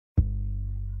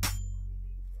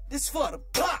This for the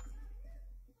block.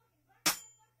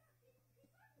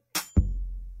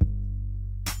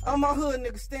 All my hood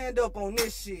niggas stand up on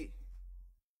this shit.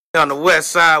 On the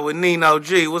west side with Nino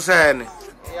G, what's happening?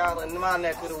 Y'all in my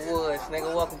neck of the woods,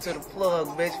 nigga. Welcome to the plug,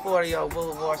 bitch. 40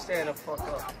 Boulevard, stand the fuck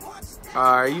up.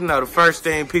 Alright, you know, the first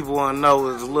thing people want to know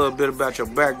is a little bit about your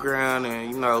background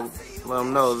and, you know, let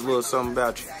them know a little something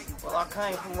about you. Well, I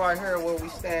came from right here where we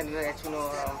standing at, you know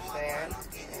what I'm saying?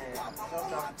 And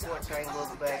jumped off the porch, I ain't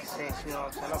looked back since, you know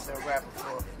what I'm saying? I've been rapping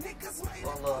for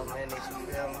a little minute, you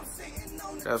feel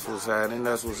me? That's what's happening.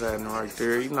 That's what's happening right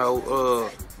there. You know,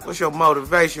 what's your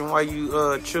motivation why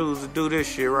you choose to do this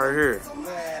shit right here?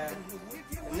 Man,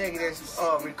 the nigga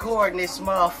that's recording this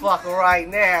motherfucker right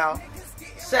now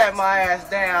sat my ass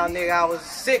down, nigga. I was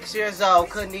 6 years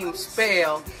old, couldn't even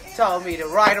spell. Told me to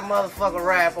write a motherfucking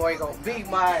rap or he gonna beat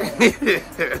my ass.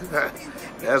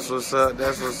 That's what's up.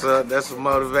 That's what's up. That's some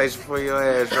motivation for your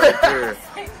ass right there.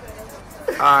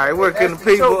 All right, where can the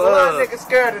people? A lot of niggas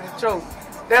scared of the truth.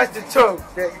 That's the truth,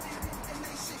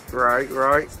 nigga.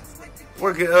 Right.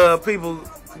 Where can people,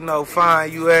 you know,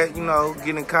 find you at? You know,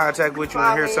 get in contact with you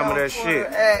and hear some of that shit.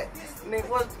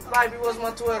 What's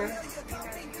my Twitter?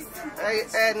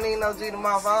 At Nino G the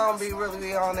mouth. I don't be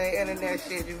really on that internet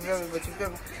shit, you feel me? But you feel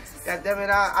me? God damn it,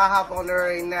 I hop on there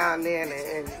every now and then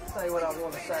and say what I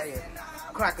want to say and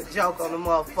crack a joke on the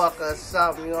motherfucker or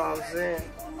something, you know what I'm saying?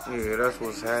 Yeah, that's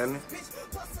what's happening.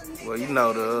 Well, you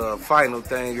know, the final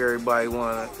thing everybody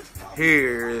want to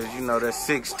hear is, you know, that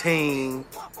 16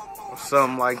 or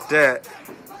something like that.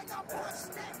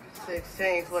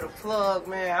 16 for the plug,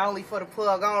 man. Only for the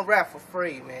plug. I don't rap for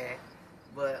free, man.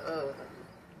 But,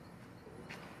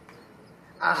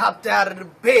 I hopped out of the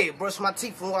bed, brushed my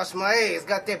teeth and washed my ass.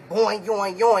 Got that boing,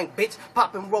 yoing, yoing, bitch.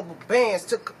 Popping rubber bands.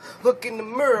 Took a look in the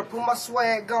mirror, put my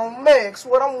swag on max.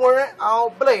 What I'm wearing,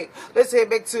 all black. Let's head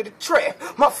back to the trap.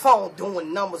 My phone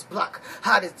doing numbers block.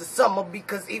 Hot as the summer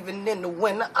because even in the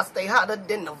winter, I stay hotter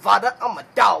than Nevada. I'm a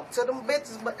dog to them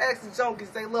bitches, but ask the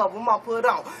junkies they love them I put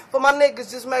on. For my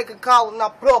niggas, just make a call and I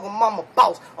plug them. I'm a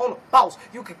boss, on the boss.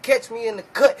 You can catch me in the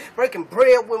cut, breaking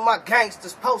bread with my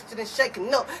gangsters, posted and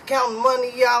shaking up, counting money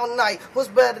all night. What's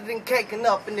better than caking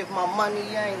up? And if my money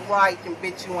ain't right, then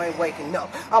bitch you ain't waking up.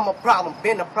 I'm a problem,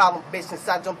 been a problem, bitch. Since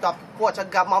I jumped off the porch, I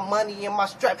got my money in my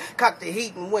strap, cocked the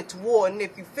heat and went to war. And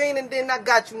if you fiending, then I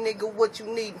got you, nigga. What you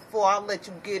needin' for? I'll let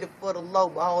you get it for the low,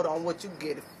 but hold on, what you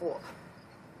get it for?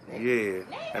 Yeah,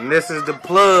 and this is the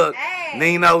plug,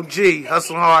 Nino G,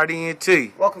 Hustlin Hard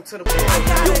ENT. Welcome to the plug.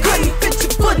 You couldn't fit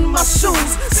your foot in my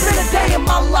shoes. Spend a day in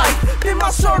my life. Pin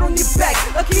my shirt on your back.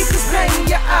 I keep this pain in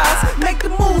your eyes. Make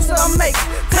the moves that I make.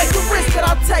 Take the risk that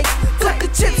I take. Took the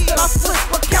chips that I took.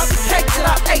 But count the cake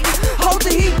that I ate. Hold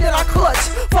the heat that I clutch.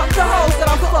 Fuck the hoes that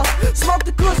I fuck. Smoke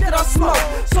the kush that I smoke.